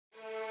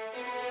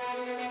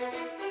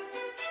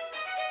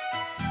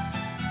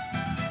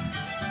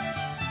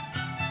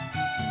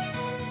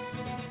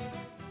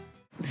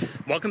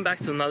Welcome back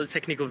to another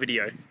technical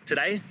video.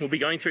 Today, we'll be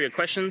going through your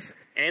questions,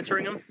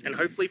 answering them, and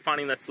hopefully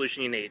finding that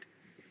solution you need.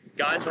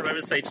 Guys, remember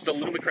to stay just a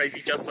little bit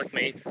crazy, just like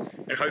me,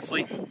 and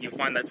hopefully you'll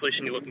find that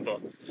solution you're looking for.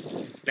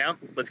 Now,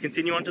 let's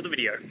continue on to the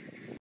video.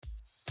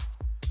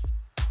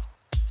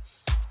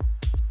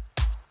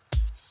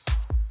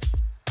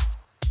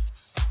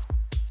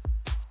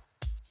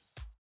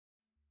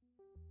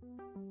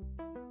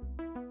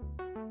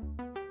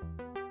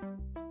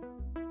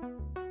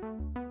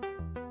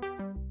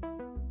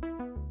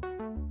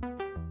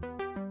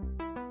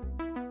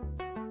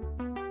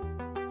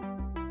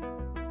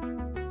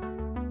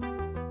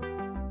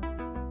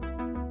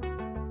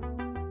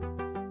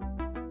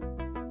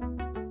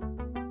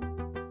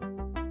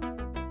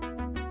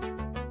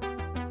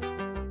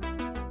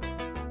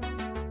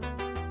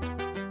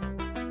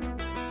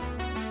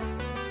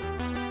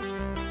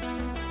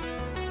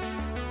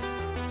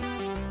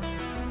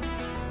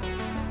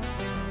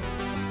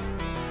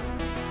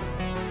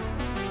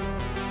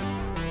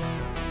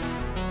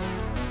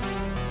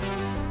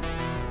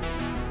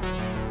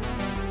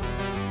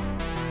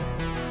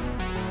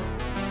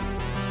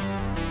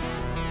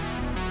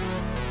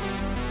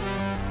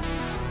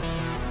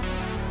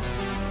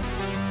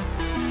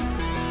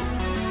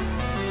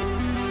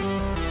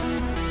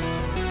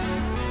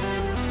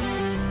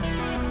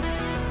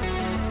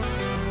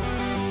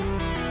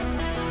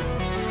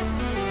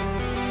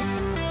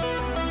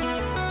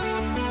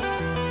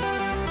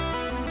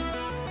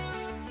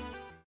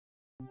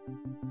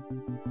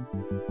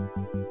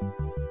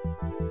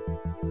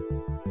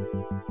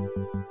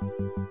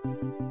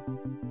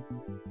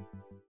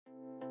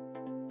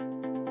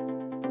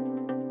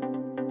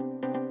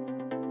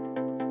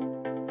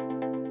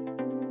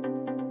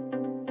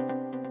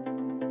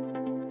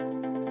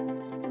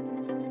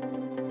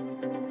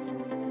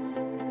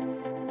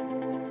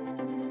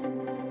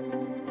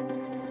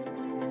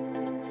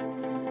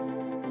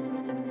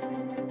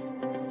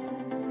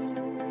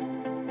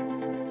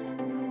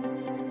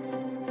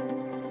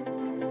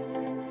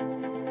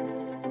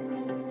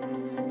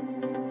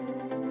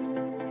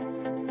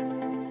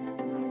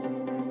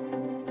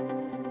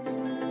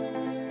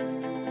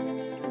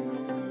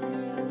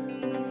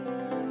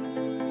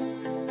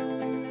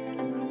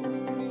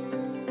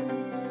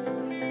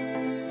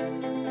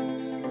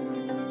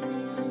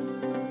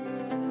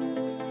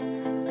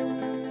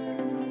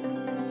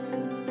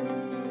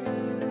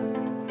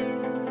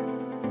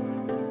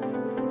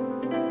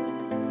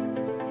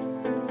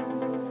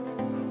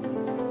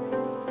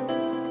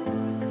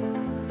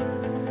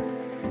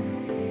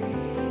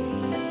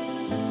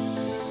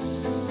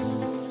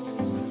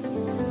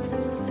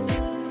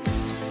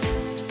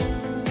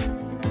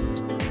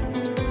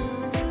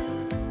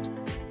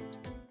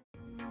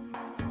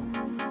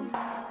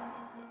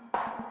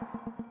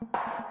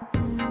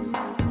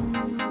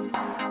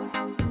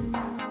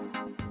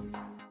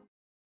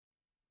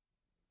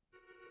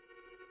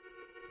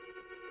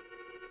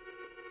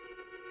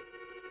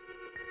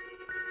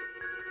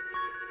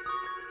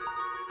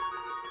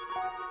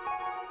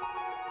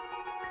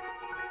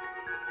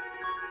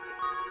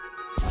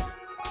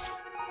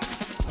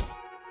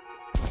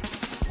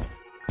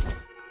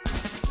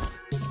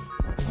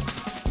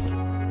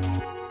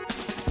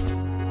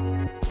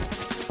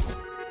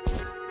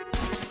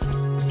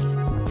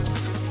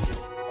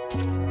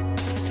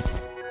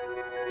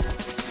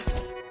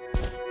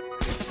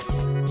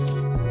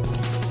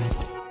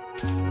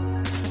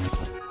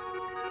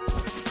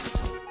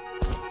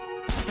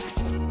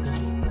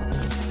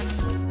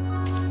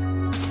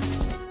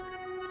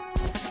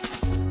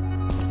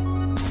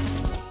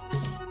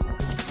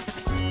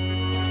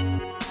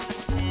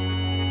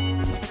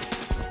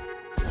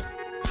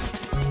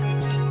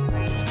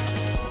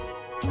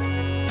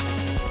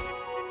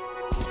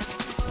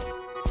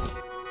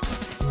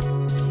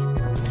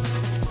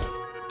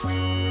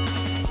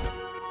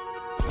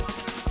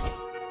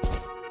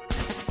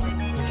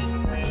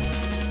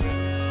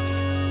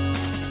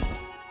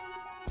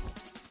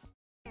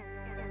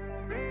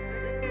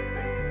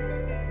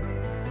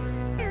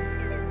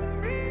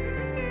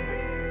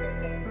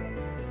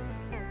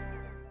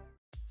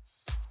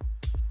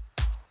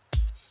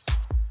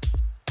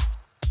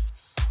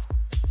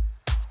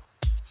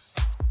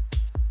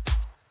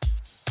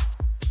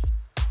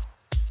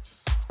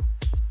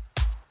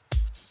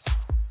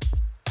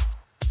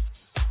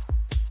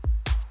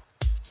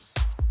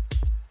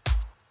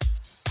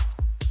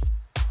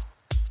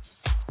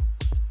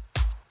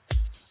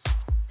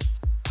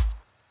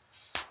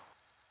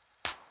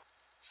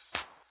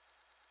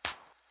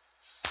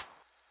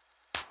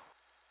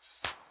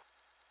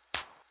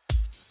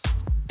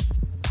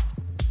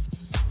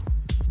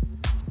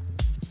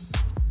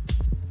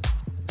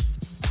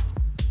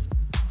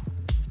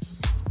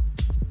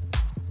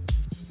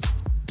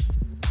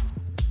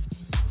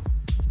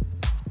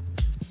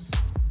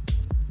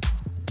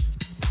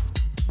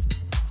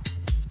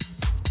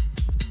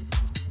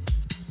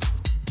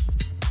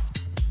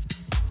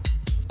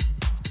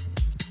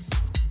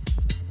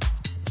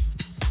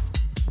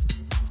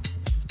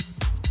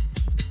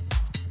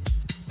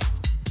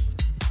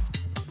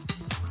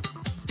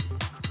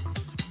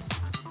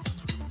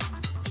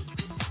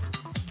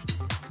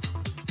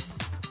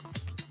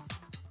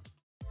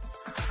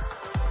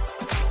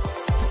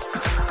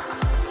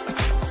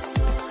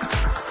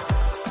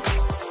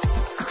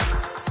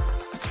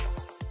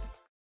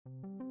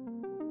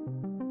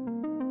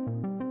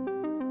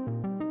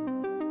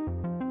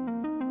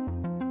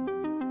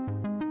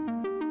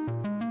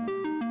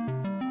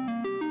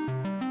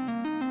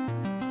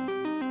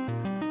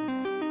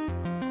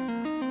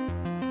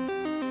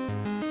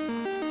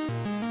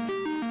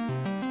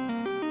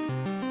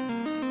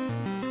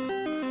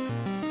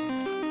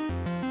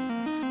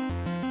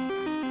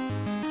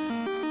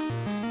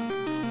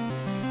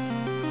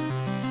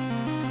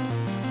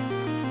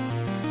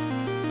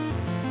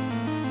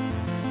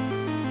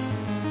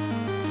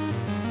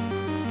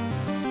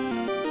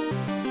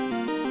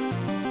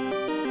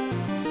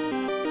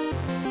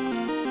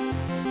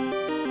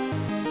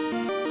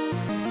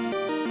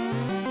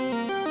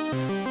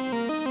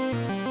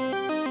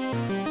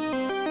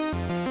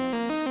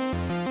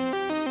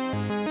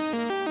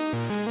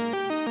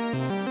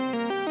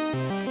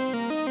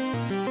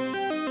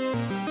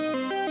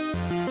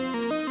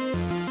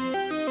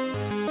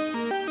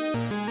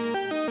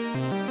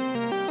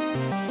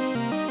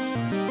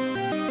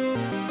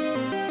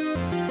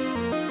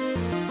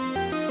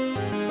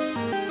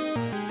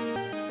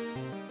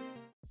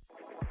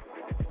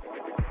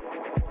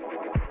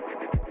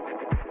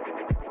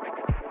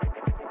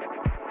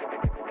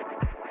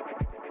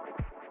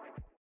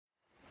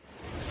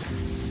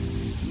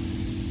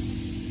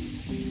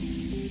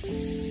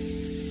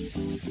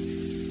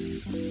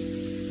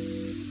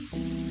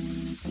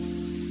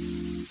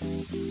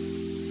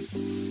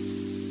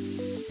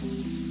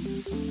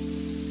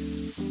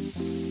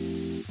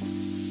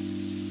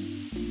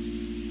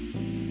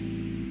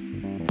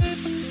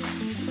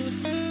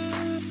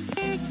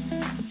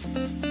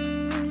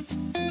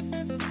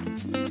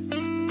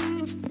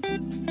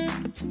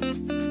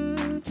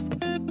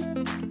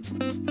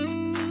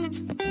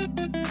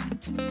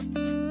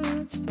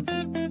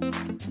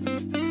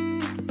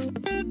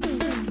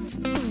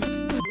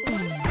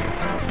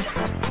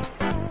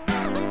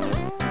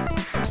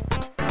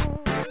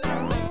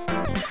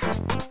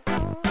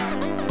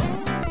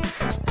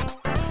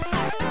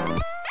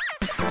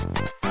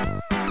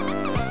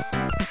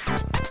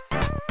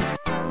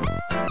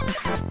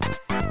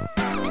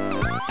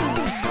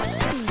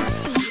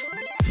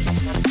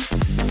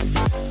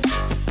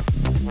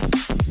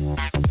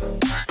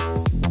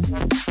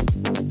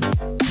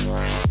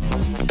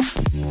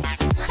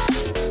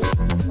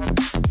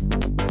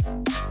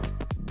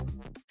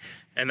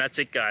 And that's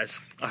it, guys.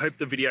 I hope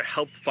the video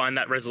helped find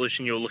that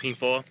resolution you were looking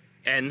for.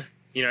 And,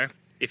 you know,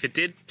 if it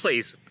did,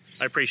 please,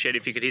 I'd appreciate it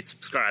if you could hit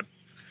subscribe.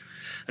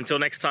 Until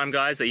next time,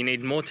 guys, that you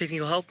need more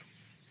technical help,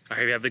 I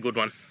hope you have a good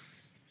one.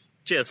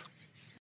 Cheers.